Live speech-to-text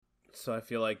So I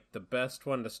feel like the best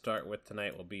one to start with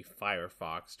tonight will be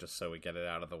Firefox, just so we get it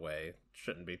out of the way.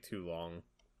 Shouldn't be too long.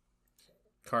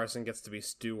 Carson gets to be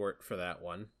Stewart for that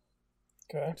one.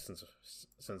 Okay.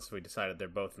 Since we decided they're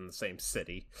both in the same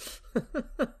city.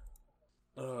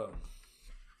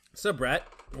 So, Brett,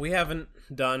 we haven't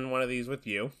done one of these with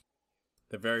you.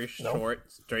 They're very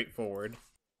short, straightforward.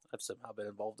 I've somehow been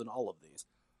involved in all of these.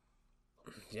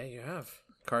 Yeah, you have.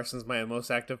 Carson's my most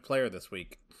active player this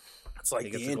week. It's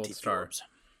like the anti-Forbes.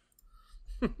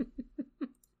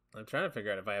 I'm trying to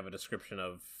figure out if I have a description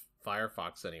of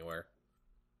Firefox anywhere.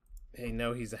 I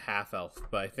know he's a half-elf,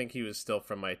 but I think he was still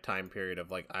from my time period of,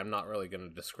 like, I'm not really going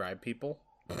to describe people.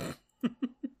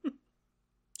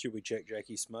 Should we check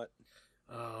Jackie Smut?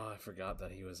 Oh, I forgot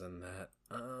that he was in that.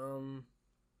 And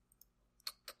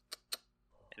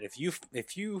if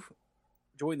you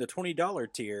join the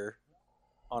 $20 tier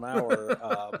on our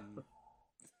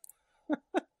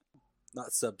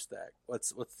not Substack,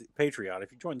 what's the Patreon?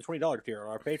 If you join the $20 tier on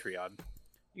our Patreon,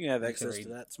 you can have access to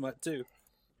that smut too.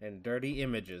 And dirty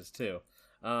images too.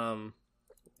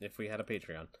 If we had a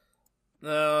Patreon.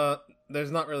 There's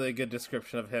not really a good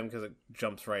description of him because it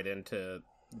jumps right into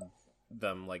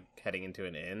them like heading into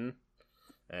an inn.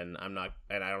 And I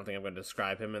don't think I'm going to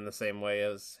describe him in the same way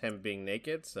as him being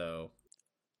naked, so...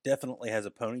 Definitely has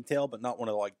a ponytail, but not one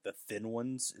of, like, the thin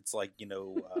ones. It's like,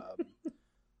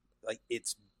 like,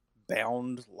 it's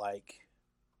bound, like,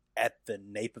 at the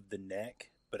nape of the neck,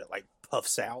 but it, like,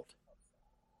 puffs out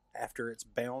after it's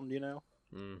bound,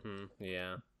 Mm-hmm,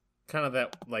 yeah. Kind of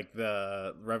that, like,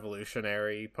 the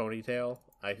revolutionary ponytail.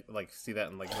 I, like, see that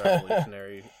in, like,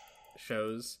 revolutionary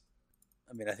shows.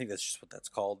 I mean, I think that's just what that's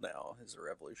called now, is a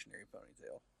revolutionary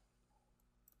ponytail.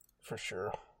 For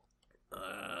sure.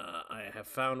 I have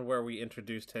found where we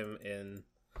introduced him in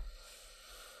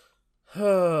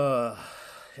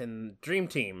Dream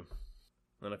Team.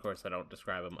 And of course I don't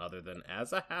describe him other than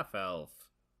as a half-elf.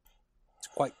 It's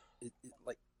quite,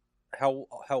 like, how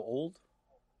old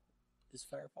is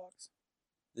Firefox?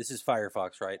 This is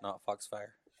Firefox, right? Not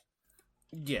Foxfire?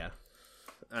 Yeah.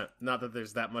 Not that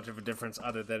there's that much of a difference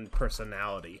other than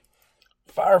personality.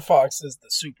 Firefox is the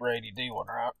Super ADD one,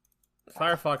 right?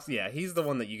 Firefox, yeah, he's the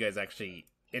one that you guys actually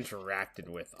interacted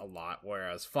with a lot,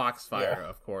 whereas Foxfire,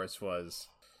 of course, was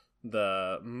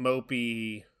the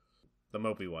mopey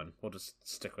one. We'll just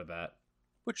stick with that.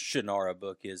 Which Shannara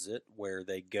book is it, where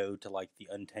they go to, like, the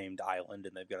Untamed Island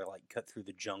and they've got to, like, cut through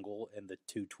the jungle and the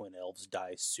two twin elves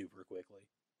die super quickly?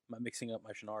 Am I mixing up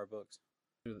my Shannara books?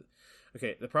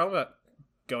 Okay, the problem about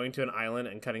going to an island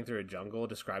and cutting through a jungle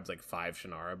describes, like, 5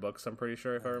 Shannara books, I'm pretty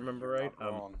sure, if I remember right.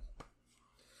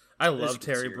 I love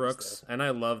Terry Brooks, and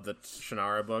I love the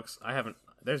Shannara books.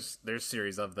 There's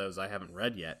series of those I haven't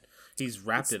read yet. He's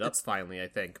wrapped it up finally, I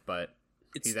think, but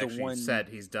he's actually said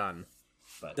he's done.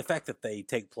 But the fact that they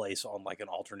take place on, like, an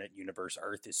alternate universe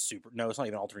Earth is super... No, it's not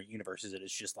even an alternate universe, is it?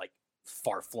 It's just, like,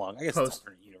 far-flung. I guess it's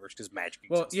alternate universe because magic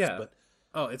exists. Well, yeah. But,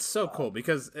 oh, it's so cool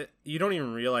because you don't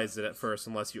even realize it at first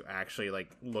unless you actually,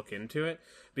 like, look into it.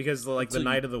 Because, like, the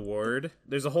Night of the Word,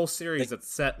 there's a whole series that's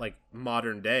set, like,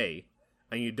 modern day,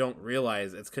 and you don't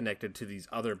realize it's connected to these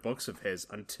other books of his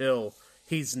until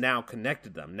he's now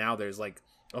connected them. Now there's, like,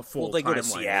 a full timeline. Well, they go to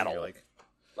Seattle.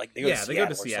 They go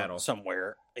to Seattle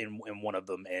somewhere in one of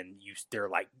them, and they're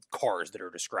like cars that are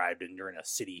described, and you're in a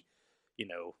city,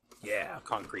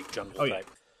 concrete jungle type.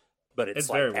 But it's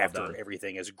like very well after done.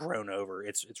 Everything is grown over.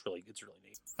 It's really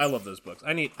neat. I love those books.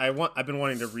 I've been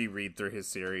wanting to reread through his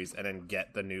series and then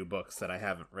get the new books that I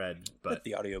haven't read. But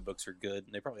the audiobooks are good,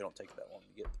 and they probably don't take that long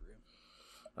to get through.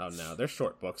 Oh no, they're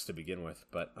short books to begin with.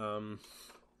 But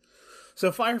so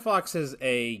Firefox is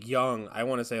a young, I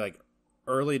want to say like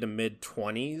early to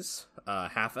mid-20s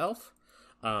half-elf.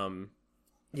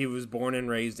 He was born and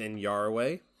raised in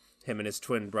Yarway. Him and his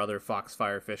twin brother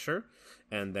Foxfire Fisher,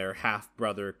 and their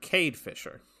half-brother Cade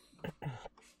Fisher,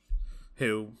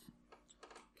 who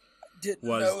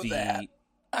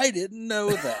I didn't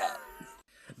know that.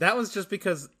 That was just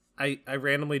because I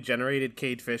randomly generated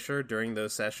Cade Fisher during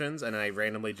those sessions, and I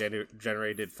randomly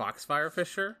generated Foxfire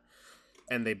Fisher,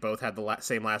 and they both had the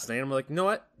same last name. I'm like, you know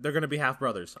what? They're going to be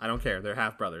half-brothers. I don't care. They're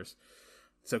half-brothers.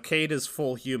 So Cade is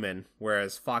full human,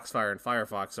 whereas Foxfire and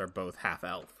Firefox are both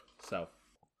half-elf. So,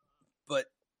 but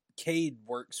Cade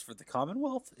works for the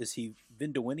Commonwealth? Is he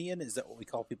Vinduinian? Is that what we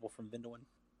call people from Vinduin?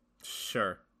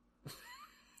 Sure.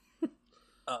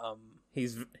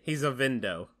 He's a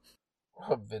Vindo.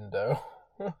 A Vindo.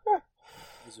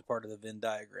 He's a part of the Venn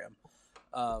diagram.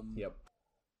 Yep.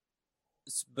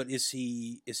 But is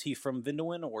he from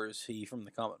Vinduin or is he from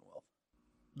the Commonwealth?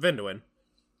 Vinduin.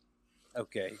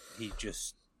 Okay, he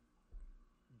just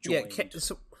joined.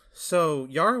 Yeah, So,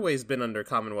 Yarway's been under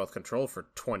Commonwealth control for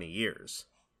 20 years.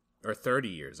 Or 30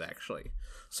 years, actually.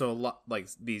 So, a lot, like,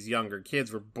 these younger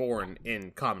kids were born in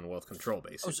Commonwealth control,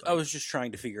 basically. I was just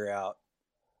trying to figure out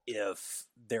if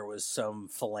there was some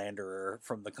philanderer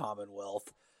from the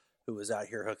Commonwealth who was out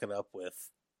here hooking up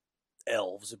with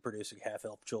elves and producing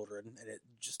half-elf children, and it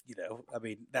just, I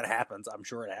mean, that happens. I'm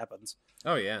sure it happens.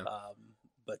 Oh, yeah.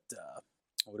 But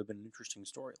it would have been an interesting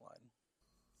storyline.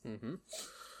 Mm-hmm.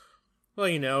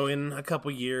 Well, in a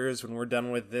couple years, when we're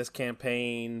done with this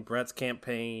campaign, Brett's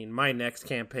campaign, my next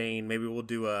campaign, maybe we'll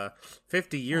do a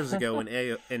 50 years ago in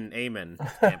Amen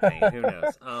campaign. Who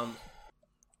knows?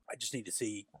 I just need to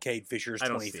see Cade Fisher's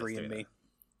 23andMe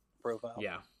profile.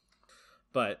 Yeah.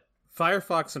 But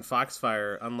Firefox and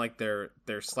Foxfire, unlike their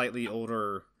slightly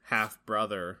older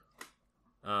half-brother,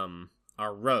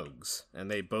 are rogues. And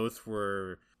they both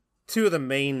were two of the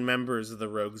main members of the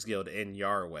Rogues Guild in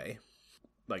Yarway.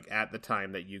 Like, at the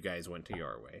time that you guys went to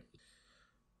Yarway.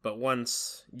 But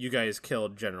once you guys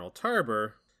killed General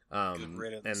Tarber,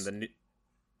 and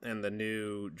the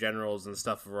new generals and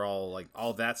stuff were all, like,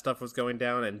 all that stuff was going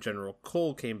down, and General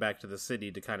Cole came back to the city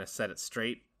to kind of set it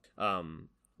straight,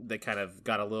 they kind of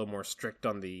got a little more strict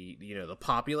on the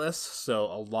populace, so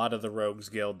a lot of the Rogues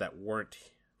Guild that weren't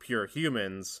pure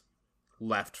humans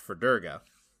left for Durga.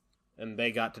 And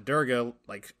they got to Durga,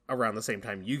 like, around the same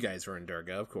time you guys were in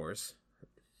Durga, of course.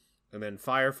 And then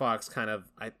Firefox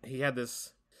he had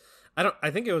this, I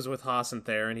think it was with Haas and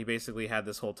Theron, he basically had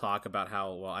this whole talk about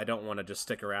how, well, I don't want to just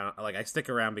stick around, like, I stick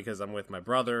around because I'm with my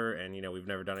brother, and, we've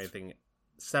never done anything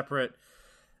separate,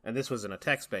 and this was in a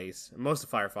text base. Most of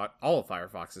Firefox, all of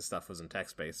Firefox's stuff was in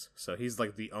text base, so he's,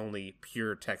 like, the only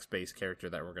pure text-based character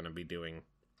that we're going to be doing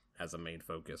as a main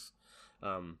focus.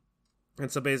 And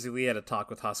so basically he had a talk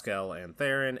with Haskell and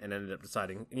Theron and ended up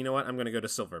deciding, you know what, I'm going to go to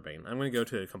Silverbane. I'm going to go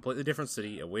to a completely different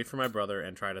city, away from my brother,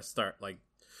 and try to start, like,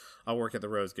 I'll work at the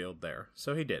Rose Guild there.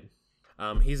 So he did.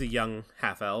 He's a young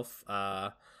half-elf.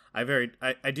 I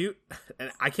do,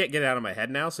 and I can't get it out of my head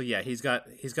now, so yeah, he's got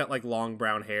like, long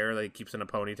brown hair that he keeps in a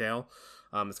ponytail.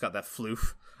 It's got that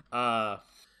floof.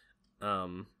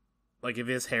 Like, if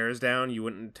his hair is down, you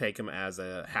wouldn't take him as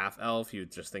a half-elf,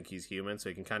 you'd just think he's human, so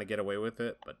he can kind of get away with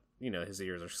it, but, his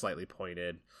ears are slightly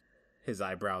pointed, his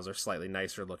eyebrows are slightly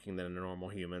nicer looking than normal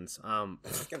humans. Got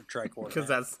a tricorn because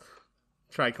that's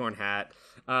tricorn hat.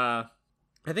 I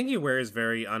think he wears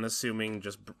very unassuming,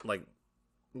 just, like,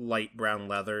 light brown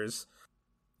leathers.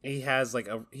 He has, like,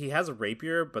 a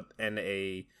rapier, and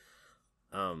a,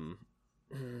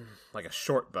 like a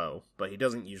short bow, but he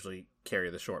doesn't usually carry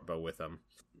the short bow with him.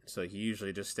 So he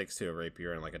usually just sticks to a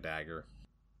rapier and, like, a dagger.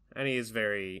 And he's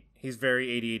very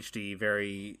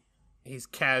ADHD, he's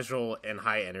casual and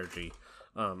high energy.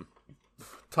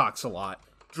 Talks a lot.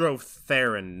 Drove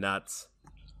Theron nuts.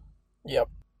 Yep.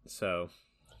 So.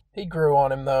 He grew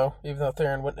on him, though, even though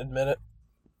Theron wouldn't admit it.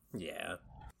 Yeah.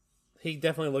 He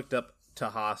definitely looked up to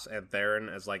Haas and Theron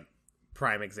as, like,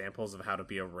 prime examples of how to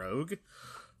be a rogue.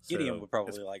 Gideon would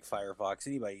probably like Firefox.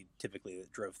 Anybody typically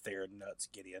that drove Theron nuts,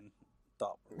 Gideon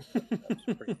thought that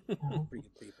was pretty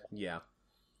good people. Yeah.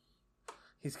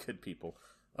 He's good people.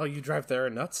 Oh, you drive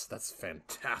Theron nuts? That's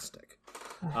fantastic.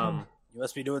 You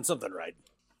must be doing something right.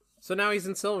 So now he's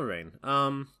in Silverbane.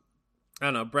 I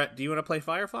don't know, Brett, do you want to play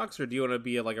Firefox, or do you want to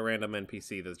be like a random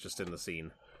NPC that's just in the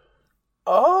scene?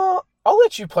 I'll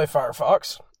let you play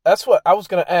Firefox. That's what I was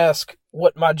going to ask,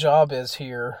 what my job is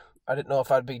here. I didn't know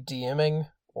if I'd be DMing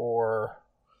or...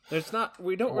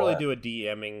 We don't really do a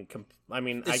DMing...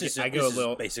 I go a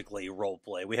little... basically role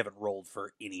play. We haven't rolled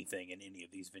for anything in any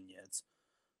of these vignettes.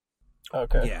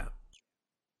 Okay. Yeah.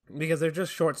 Because they're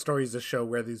just short stories to show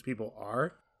where these people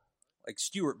are. Like,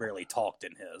 Stewart barely talked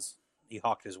in his. He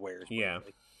hawked his wares. Yeah.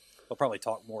 He'll probably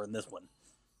talk more in this one.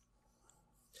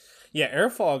 Yeah,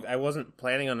 Airfog, I wasn't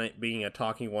planning on it being a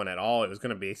talking one at all. It was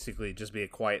going to basically just be a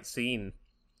quiet scene.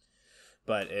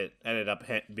 But it ended up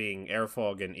being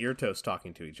Airfog and Eartoast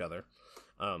talking to each other.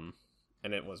 And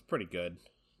it was pretty good.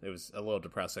 It was a little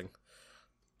depressing.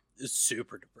 It's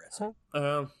super depressing.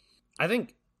 I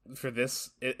think for this,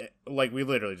 we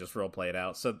literally just roleplay it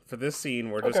out. So for this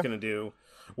scene, we're just going to do...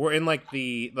 We're in,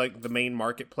 the main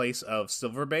marketplace of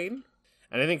Silverbane.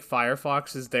 And I think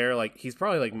Firefox is there, he's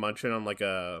probably, munching on,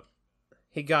 a...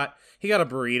 He got a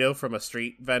burrito from a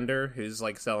street vendor who's,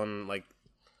 selling,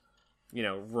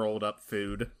 rolled up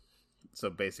food. So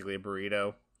basically a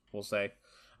burrito, we'll say.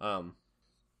 A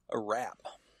wrap.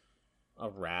 A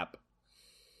wrap.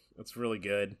 It's really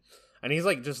good. And he's,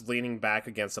 just leaning back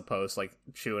against a post,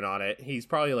 chewing on it. He's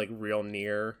probably, real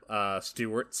near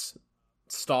Stewart's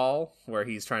stall, where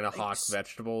he's trying to hawk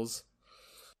vegetables.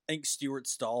 think Stewart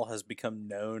Stahl has become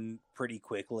known pretty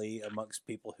quickly amongst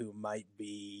people who might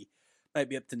be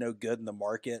up to no good in the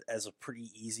market as a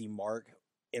pretty easy mark,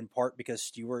 in part because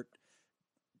Stewart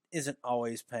isn't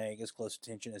always paying as close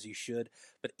attention as he should.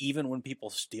 But even when people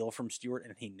steal from Stewart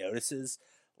and he notices,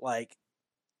 like,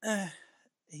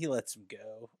 he lets him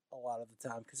go a lot of the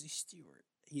time because he's Stewart.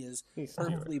 He's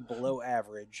perfectly below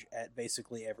average at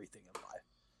basically everything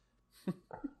in life.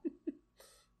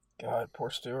 God, poor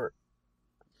Stewart.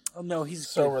 Oh no, he's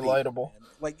so relatable.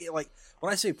 Like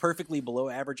when I say perfectly below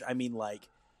average, I mean like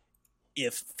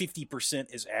if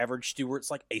 50% is average,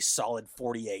 Stewart's like a solid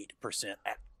 48%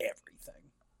 at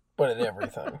everything. But at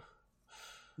everything.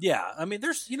 Yeah, I mean,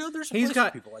 there's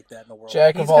people like that in the world.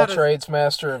 Jack of all trades,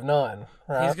 master of none.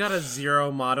 Right? He's got a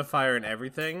 0 modifier in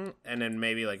everything, and then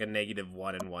maybe like a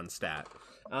 -1 in one stat.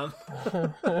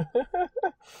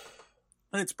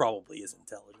 It's probably his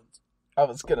intelligence. I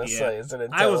was gonna say, is it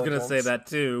intelligence? I was gonna say that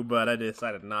too, but I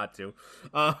decided not to.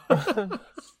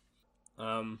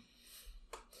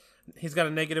 He's got a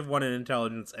 -1 in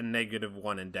intelligence and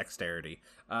 -1 in dexterity.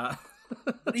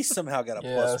 But he's somehow got a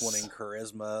 +1 in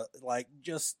charisma.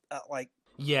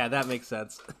 Yeah, that makes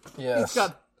sense. Yes.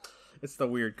 It's the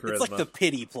weird charisma. It's like the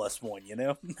pity +1, you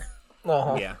know?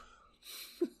 Uh-huh. Yeah.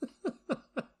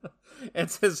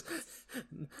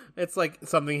 It's like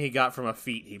something he got from a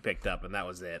feat he picked up, and that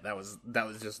was it. That was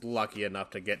just lucky enough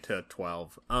to get to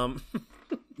 12.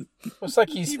 It's like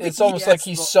it's almost like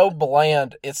he's so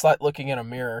bland. It's like looking in a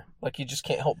mirror. Like you just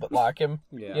can't help but like him.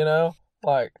 Yeah. You know,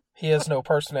 like he has no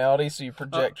personality, so you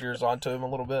project yours onto him a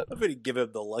little bit. I'm gonna give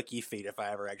him the lucky feat if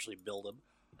I ever actually build him.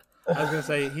 I was gonna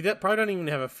say he probably don't even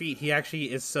have a feat. He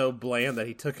actually is so bland that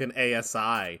he took an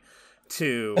ASI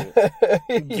to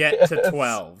get to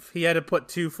 12. He had to put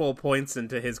 2 full points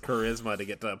into his charisma to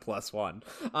get to a +1.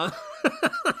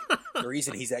 The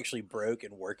reason he's actually broke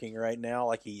and working right now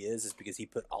like he is because he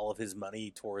put all of his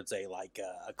money towards a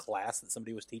class that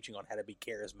somebody was teaching on how to be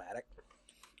charismatic.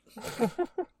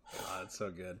 That's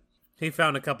so good. He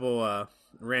found a couple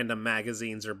random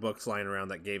magazines or books lying around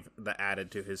that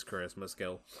added to his charisma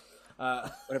skill.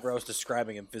 Whenever I was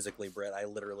describing him physically, Brett, I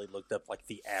literally looked up like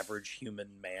the average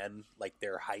human man, like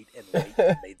their height and weight,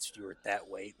 and made Stewart that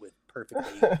weight with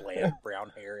perfectly bland brown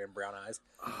hair and brown eyes.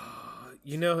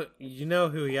 You know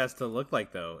who he has to look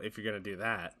like though. If you're gonna do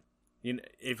that,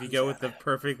 if you go with the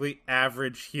perfectly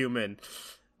average human,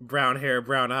 brown hair,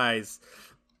 brown eyes,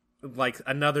 like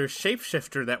another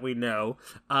shapeshifter that we know,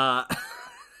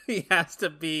 he has to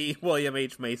be William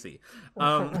H. Macy.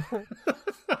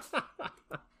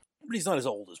 But he's not as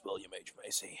old as William H.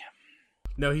 Macy.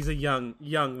 No, he's a young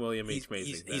William H.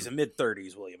 Macy. He's a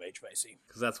mid-30s William H. Macy.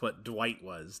 Because that's what Dwight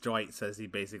was. Dwight says he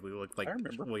basically looked like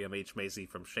William H. Macy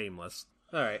from Shameless.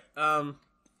 All right.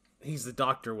 He's the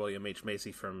Dr. William H.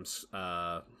 Macy from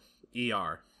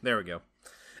ER. There we go.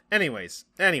 Anyways,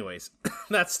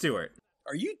 that's Stewart.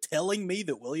 Are you telling me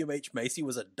that William H. Macy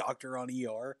was a doctor on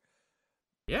ER?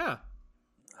 Yeah.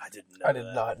 I didn't know I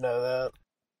did not know that.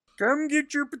 Come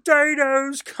get your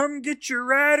potatoes. Come get your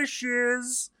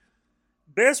radishes.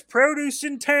 Best produce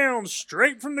in town,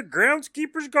 straight from the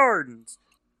groundskeeper's gardens.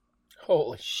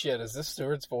 Holy shit, is this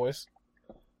Stewart's voice?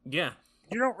 Yeah.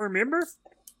 You don't remember?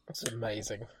 That's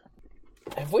amazing.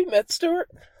 Have we met Stewart?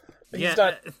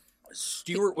 Yeah.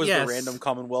 Stewart was the random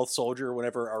Commonwealth soldier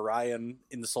whenever Orion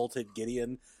insulted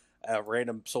Gideon. A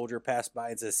random soldier passed by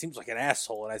and said, "Seems like an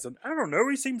asshole." And I said, "I don't know,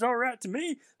 he seems all right to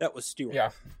me." That was Stewart.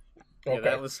 Yeah. Okay. Yeah,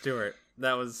 that was Stewart.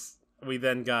 We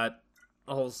then got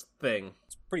a whole thing.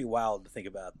 It's pretty wild to think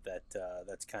about that.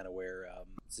 That's kind of where,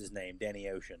 what's his name? Danny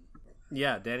Ocean.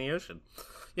 Yeah, Danny Ocean.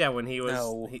 Yeah, when he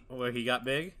was, where he got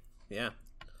big. Yeah.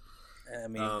 I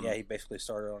mean, he basically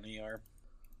started on ER.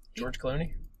 George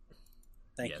Clooney?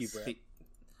 Thank you, Brett.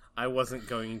 I wasn't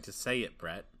going to say it,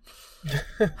 Brett.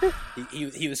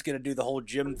 he was going to do the whole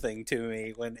Jim thing to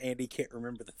me when Andy can't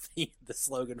remember the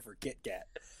slogan for Kit Kat.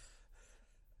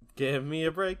 Give me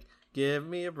a break. Give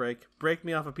me a break. Break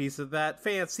me off a piece of that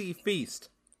fancy feast.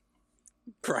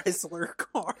 Chrysler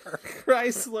car.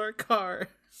 Chrysler car.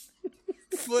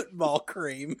 Football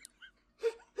cream.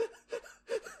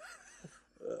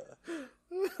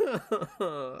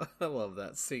 I love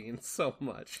that scene so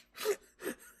much.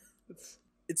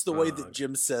 It's the way that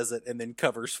Jim says it and then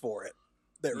covers for it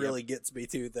that really gets me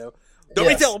too, though.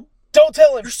 Don't tell him. Don't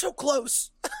tell him. You're so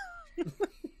close.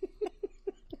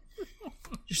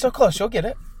 You're so close. You'll get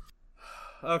it.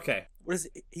 Okay. What is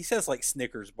it? He says like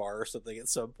Snickers bar or something at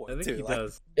some point. I think he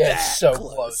does. Yeah, it's so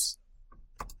close.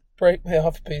 Break me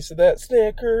off a piece of that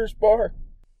Snickers bar.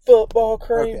 Football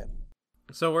cream. Okay.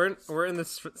 So we're in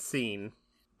this scene.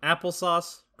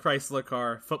 Applesauce, Chrysler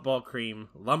car, football cream,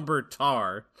 lumber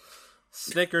tar,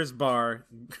 Snickers bar,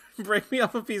 break me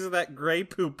off a piece of that Grey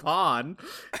Poupon,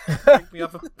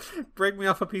 break me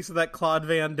off a piece of that Claude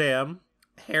Van Damme,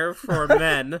 hair for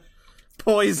men,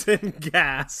 poison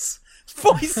gas,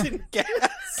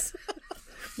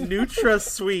 Nutra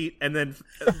Sweet, and then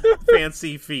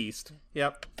Fancy Feast.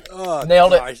 Yep. Oh,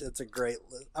 Nailed gosh, it. that's a great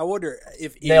list. I wonder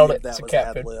if any Nailed of it. that It's a was cat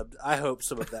food. ad-libbed. I hope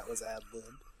some of that was ad-libbed.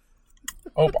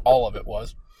 Hope all of it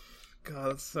was.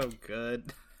 God, that's so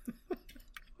good.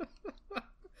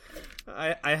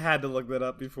 I had to look that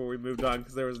up before we moved on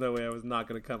because there was no way I was not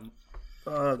going to come.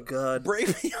 Oh, God.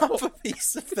 Break me off a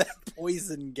piece of that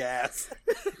poison gas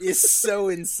is so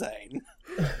insane.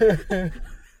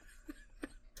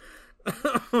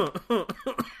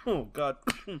 Oh, God.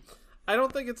 I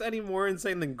don't think it's any more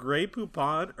insane than Grey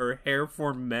Poupon or hair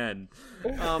for men.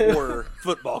 Or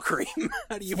football cream.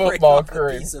 How do you break Football off a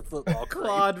cream. piece of football cream?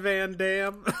 Claude Van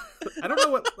Damme. I don't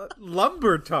know what...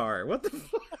 lumber tar. What the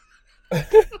fuck?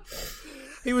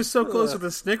 He was so close with the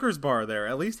Snickers bar there.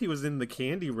 At least he was in the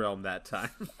candy realm that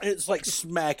time. It's like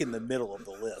smack in the middle of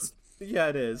the list. Yeah,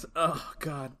 it is. Oh,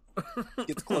 God.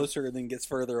 Gets closer and then gets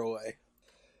further away.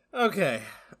 Okay,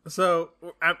 so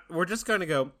we're just going to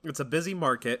go. It's a busy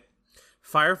market.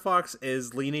 Firefox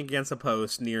is leaning against a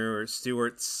post near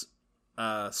Stewart's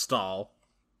stall.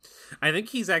 I think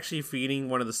he's actually feeding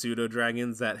one of the pseudo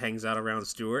dragons that hangs out around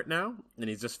Stewart now, and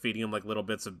he's just feeding him like little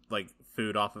bits of like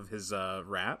food off of his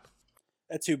wrap.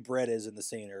 That's who Brett is in the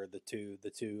scene, or the two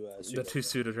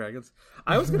pseudo dragons.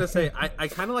 I was gonna say I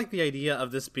kind of like the idea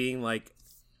of this being like.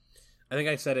 I think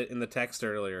I said it in the text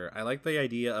earlier. I like the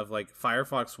idea of like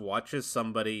Firefox watches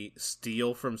somebody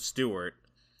steal from Stewart,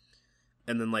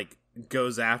 and then like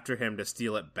goes after him to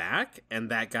steal it back, and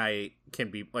that guy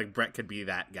can be like Brett could be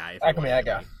that guy. I can be that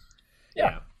guy.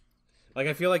 Yeah. Like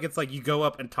I feel like it's like you go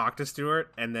up and talk to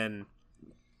Stewart, and then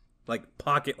like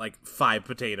pocket like 5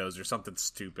 potatoes or something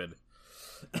stupid.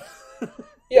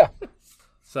 Yeah.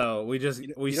 So we just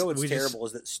You know what's terrible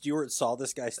is that Stewart saw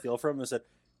this guy steal from him and said,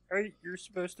 "Hey, you're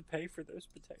supposed to pay for those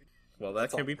potatoes." Well, that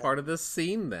can be part of this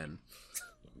scene then.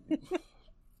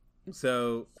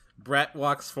 So Brett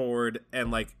walks forward and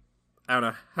like, I don't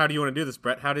know, how do you want to do this,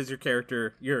 Brett? How does your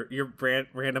character, your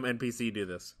random NPC do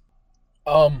this?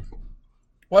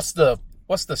 What's the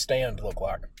stand look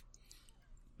like?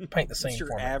 Paint the scene It's your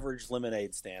for me. average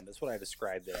lemonade stand. That's what I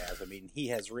described it as. I mean, he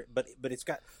has, but it's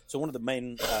got. So one of the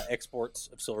main exports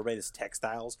of Silverbait is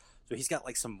textiles. So he's got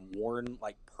like some worn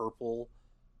like purple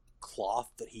cloth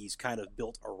that he's kind of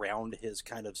built around his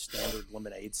kind of standard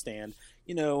lemonade stand.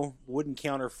 You know, wooden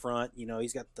counter front. You know,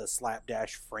 he's got the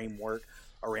slapdash framework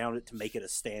around it to make it a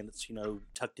stand that's, you know,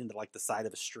 tucked into like the side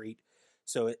of a street.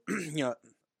 So it, you know,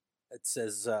 it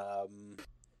says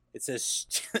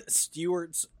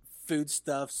Stewart's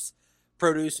Foodstuffs,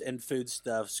 Produce and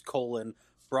Foodstuffs,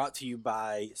 brought to you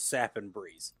by Sap and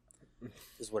Breeze,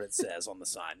 is what it says on the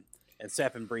sign. And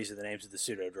Sap and Breeze are the names of the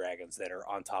pseudo-dragons that are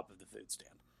on top of the food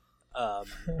stand.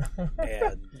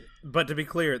 But to be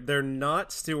clear, they're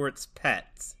not Stewart's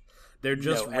pets. They're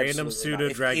just random pseudo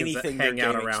dragons that hang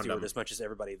out around him. As much as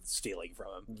everybody that's stealing from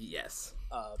him. Yes.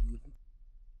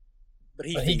 But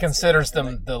he considers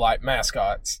them the like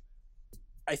mascots.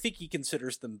 I think he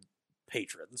considers them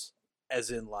patrons, as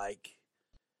in like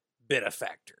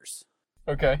benefactors.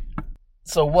 Okay.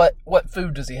 So what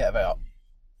food does he have out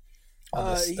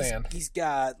on the stand? He's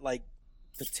got like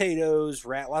potatoes, a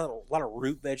lot of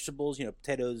root vegetables. You know,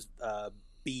 potatoes,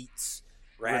 beets,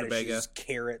 radishes,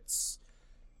 carrots.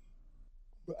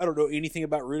 I don't know anything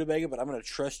about rutabaga, but I'm going to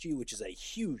trust you, which is a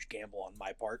huge gamble on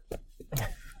my part.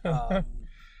 I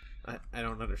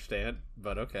don't understand,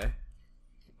 but okay.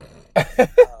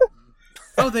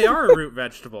 Oh, they are a root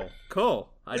vegetable. Cool.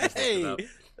 I just looked it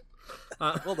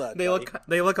up. Well done.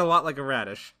 They look a lot like a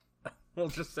radish. We'll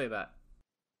just say that.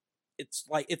 It's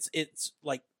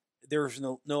like there's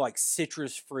no like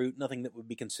citrus fruit, nothing that would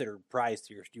be considered prized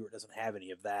here. Stewart doesn't have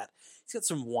any of that. He's got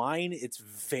some wine. It's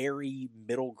very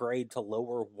middle grade to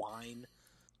lower wine.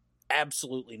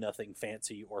 Absolutely nothing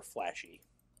fancy or flashy.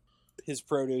 His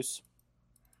produce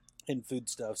and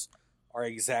foodstuffs are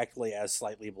exactly as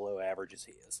slightly below average as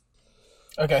he is.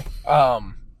 Okay.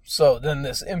 So then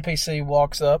this NPC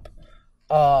walks up,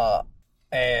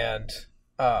 and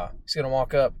he's gonna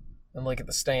walk up and look at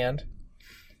the stand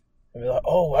and be like,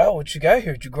 "Oh wow, what you got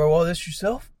here? Did you grow all this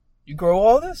yourself? You grow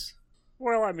all this?"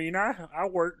 Well, I mean, I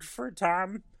worked for a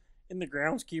time in the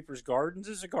groundskeeper's gardens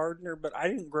as a gardener, but I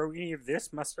didn't grow any of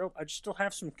this myself. I just still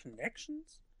have some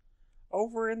connections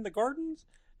over in the gardens.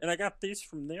 And I got these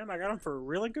from them. I got them for a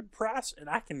really good price, and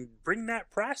I can bring that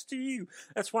price to you.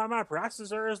 That's why my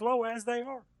prices are as low as they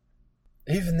are.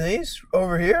 Even these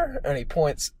over here? And he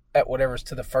points at whatever's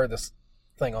to the furthest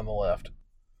thing on the left.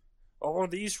 Oh,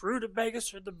 these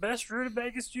rutabagas are the best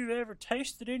rutabagas you've ever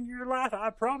tasted in your life.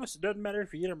 I promise. It doesn't matter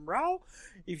if you eat them raw,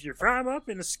 if you fry them up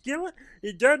in a skillet.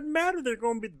 It doesn't matter. They're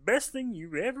going to be the best thing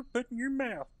you ever put in your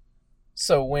mouth.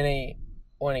 So when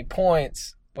he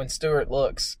points, when Stewart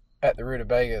looks at the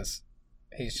rutabagas,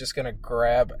 he's just going to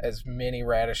grab as many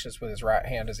radishes with his right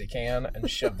hand as he can and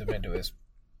shove them into his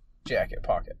jacket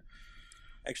pocket.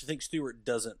 I actually think Stewart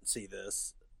doesn't see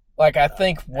this. Like, I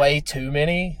think way too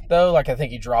many, though. Like, I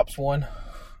think he drops one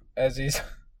as he's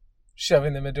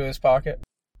shoving them into his pocket.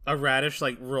 A radish,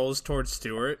 like, rolls towards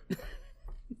Stewart.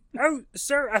 Oh,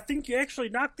 sir, I think you actually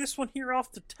knocked this one here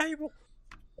off the table.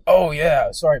 Oh,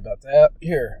 yeah. Sorry about that.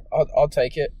 Here, I'll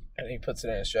take it. And he puts it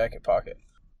in his jacket pocket.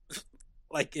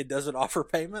 Like, it doesn't offer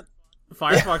payment?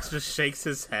 Firefox just shakes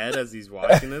his head as he's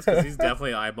watching this, because he's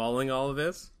definitely eyeballing all of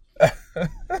this.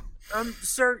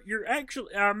 Sir, you're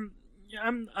actually, I'm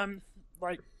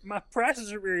like, my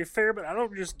prices are very fair, but I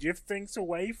don't just give things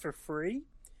away for free.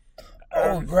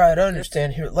 Oh, right, I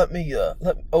understand. Here, let me,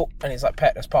 oh, and he's like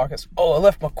patting his pockets. Oh, I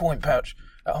left my coin pouch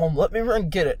at home. Let me run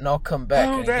get it, and I'll come back.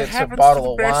 Oh, and he that gets a happens bottle to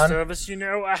the of best wine. of us, you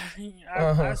know.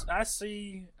 I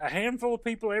see a handful of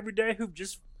people every day who've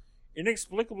just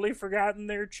inexplicably forgotten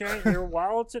their their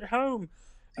wallets at home.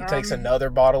 He takes another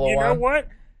bottle of wine. You know what?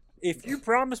 If you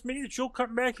promise me that you'll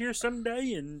come back here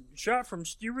someday and shop from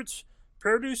Stewart's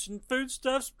Produce and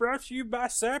Foodstuffs brought to you by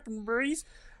Sap and Breeze,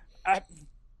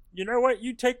 you know what?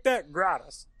 You take that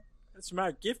gratis. That's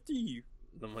my gift to you.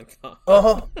 Oh my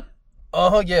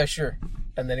god. Yeah, sure.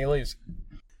 And then he leaves.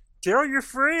 Tell your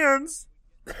friends.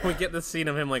 We get the scene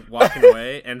of him, like, walking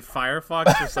away, and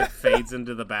Firefox just, like, fades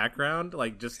into the background,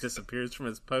 like, just disappears from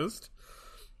his post.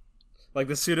 Like,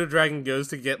 the pseudo-dragon goes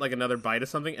to get, like, another bite of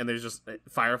something, and there's just,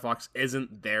 Firefox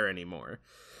isn't there anymore.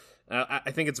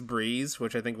 I think it's Breeze,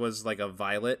 which I think was, like, a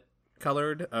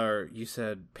violet-colored, or you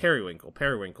said periwinkle.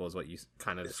 Periwinkle is what you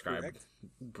kind of described correct.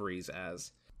 Breeze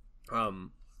as. And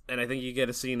I think you get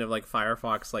a scene of, like,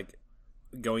 Firefox, like,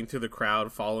 going through the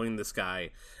crowd, following this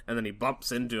guy, and then he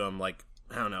bumps into him, like,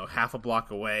 I don't know, half a block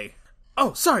away.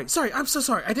 Oh, sorry, I'm so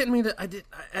sorry. I didn't mean to,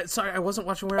 sorry, I wasn't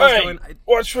watching where I was going.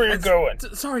 Watch where you're going.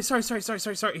 Sorry.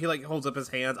 He, like, holds up his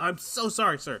hands. I'm so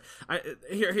sorry, sir.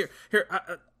 Here,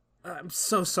 I'm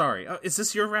so sorry. Is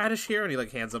this your radish here? And he,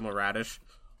 like, hands him a radish.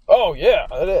 Oh, yeah,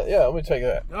 let me take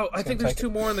that. Oh, I think there's two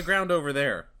more on the ground over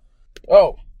there.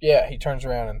 Oh, yeah, he turns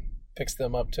around and picks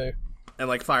them up, too. And,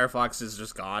 like, Firefox is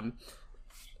just gone.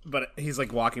 But he's,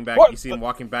 like, walking back. What? You see him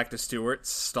walking back to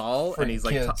Stewart's stall, and he's,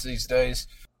 like... kids these days.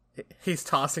 He's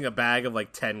tossing a bag of,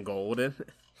 like, 10 gold in,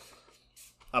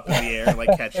 up in the air,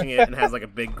 like, catching it, and has, like, a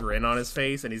big grin on his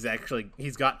face, and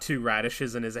he's got 2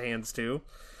 radishes in his hands, too.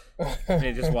 And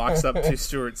he just walks up to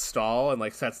Stewart's stall and,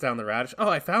 like, sets down the radish. Oh,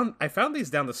 I found these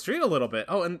down the street a little bit.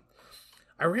 Oh, and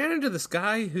I ran into this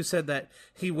guy who said that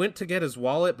he went to get his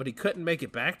wallet, but he couldn't make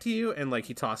it back to you, and, like,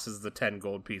 he tosses the 10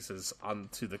 gold pieces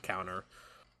onto the counter.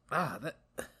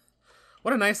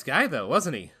 What a nice guy, though,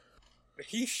 wasn't he?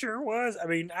 He sure was. I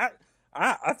mean,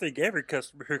 I think every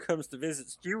customer who comes to visit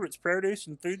Stewart's Produce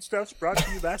and Foodstuffs brought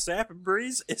to you by Sap and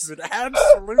Breeze is an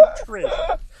absolute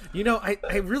treasure. You know,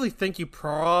 I really think you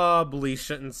probably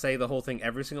shouldn't say the whole thing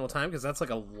every single time, because that's, like,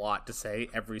 a lot to say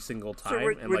every single time.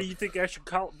 So what do you think I should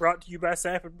call it? Brought to you by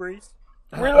Sap and Breeze?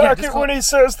 We like it when he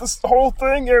says the whole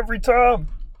thing every time.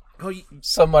 Oh,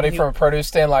 somebody from a produce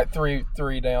stand, like three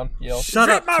down, yells. Shut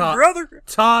up, my Todd. brother?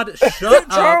 Todd, shut up.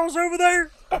 Charles over there?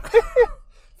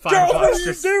 Charles, what are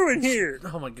you doing here?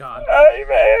 Oh my god. Hey,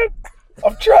 man,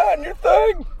 I'm trying your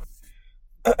thing.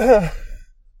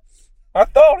 I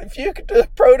thought if you could do a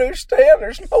produce stand,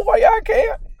 there's no way I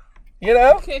can't. You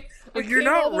know? Okay, well, you're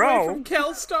not wrong. From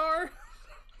Kelstar.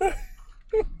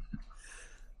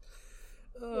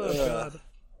 Oh god.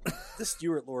 The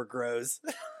Stewart lore grows.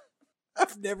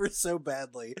 I've never so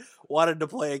badly wanted to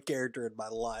play a character in my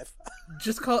life.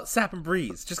 Just call it Sap and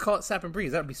Breeze.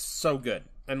 That would be so good.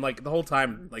 And, like, the whole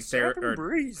time, like, Sap and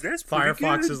Breeze, that's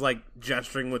Firefox good. is, like,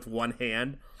 gesturing with one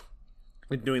hand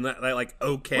and doing that, like,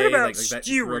 okay. What about like that,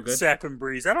 Stewart Sap and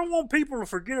Breeze? I don't want people to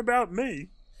forget about me.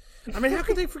 I mean, how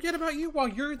could they forget about you while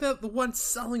you're the one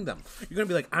selling them? You're going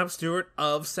to be like, I'm Stewart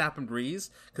of Sap and Breeze,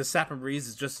 because Sap and Breeze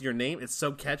is just your name. It's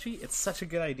so catchy. It's such a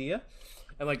good idea.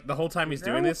 And, like, the whole time he's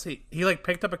doing this, he like,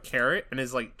 picked up a carrot and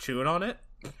is, like, chewing on it.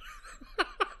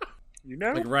 You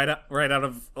know? Like, right out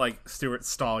of, like, Stewart's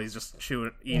stall, he's just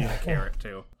eating a carrot,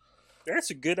 too. That's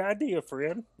a good idea,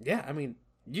 friend. Yeah, I mean,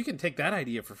 you can take that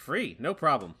idea for free. No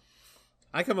problem.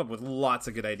 I come up with lots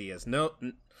of good ideas.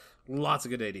 Lots of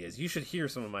good ideas. You should hear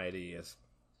some of my ideas.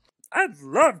 I'd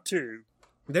love to.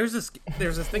 There's this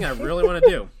thing I really want to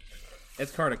do.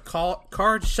 It's called a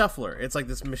card shuffler. It's like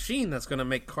this machine that's going to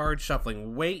make card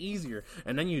shuffling way easier,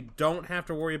 and then you don't have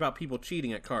to worry about people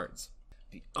cheating at cards.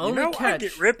 The only catch I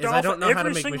get ripped is off I don't know how to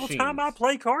every make single machines. time I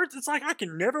play cards. It's like I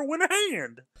can never win a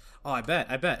hand. Oh, I bet.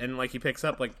 And like he picks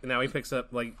up like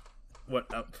what?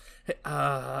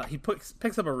 He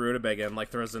picks up a rutabaga and like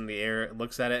throws it in the air,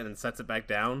 looks at it, and sets it back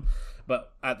down.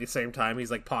 But at the same time,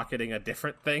 he's like pocketing a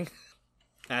different thing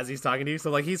as he's talking to you.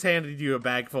 So like he's handed you a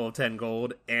bag full of 10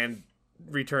 gold and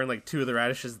returned like 2 of the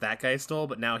radishes that guy stole.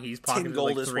 But now he's pocketed 10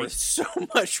 gold like is 3. worth so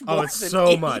much more. Oh, it's than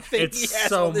so much. anything It's he has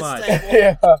so on this much. table.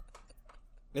 Yeah.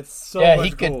 It's so Yeah,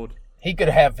 much gold. He could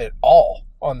have it all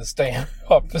on the stand,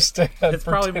 up the stand. It's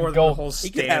for probably 10 more than gold. the whole He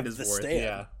could stand have is the worth.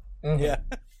 stand. Yeah. Mhm. Yeah.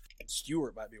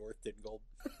 Stewart might be worth 10 gold.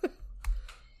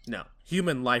 No,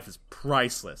 human life is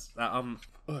priceless.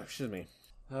 Excuse me.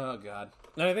 Oh God.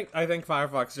 And I think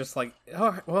Firefox just like,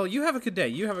 oh, well, you have a good day.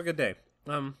 You have a good day.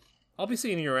 I'll be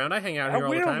seeing you around. I hang out I here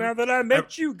all the will time. now that I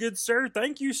met you, good sir.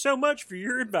 Thank you so much for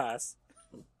your advice.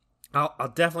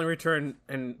 I'll definitely return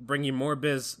and bring you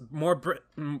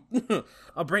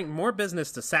I'll bring more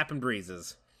business to Sap and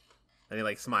Breezes. And he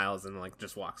like smiles and like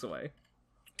just walks away.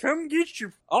 Come get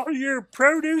all your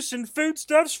produce and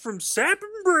foodstuffs from Sap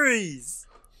and Breeze.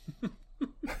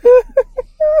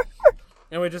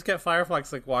 And we just get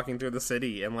Firefox like walking through the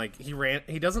city, and like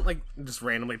he doesn't like just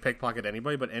randomly pickpocket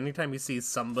anybody, but anytime he sees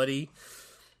somebody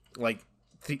like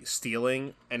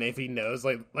stealing, and if he knows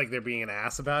like they're being an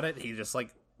ass about it, he just like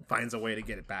finds a way to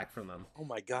get it back from them. Oh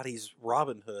my god, he's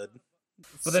Robin Hood.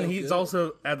 But then he's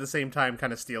also at the same time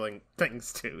kind of stealing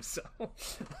things too. So,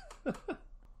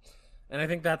 and I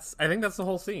think that's the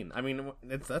whole scene. I mean,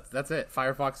 that's it.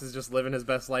 Firefox is just living his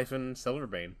best life in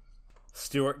Silverbane.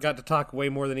 Stewart got to talk way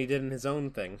more than he did in his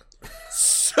own thing.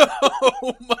 So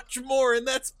much more, and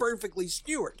that's perfectly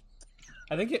Stewart.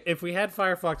 I think if we had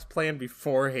Firefox planned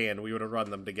beforehand, we would have run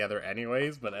them together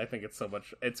anyways, but I think it's going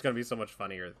to be so much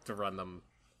funnier to run them,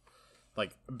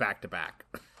 like, back to back.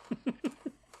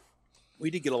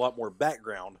 We did get a lot more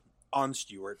background on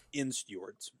Stewart in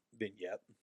Stewart's vignette.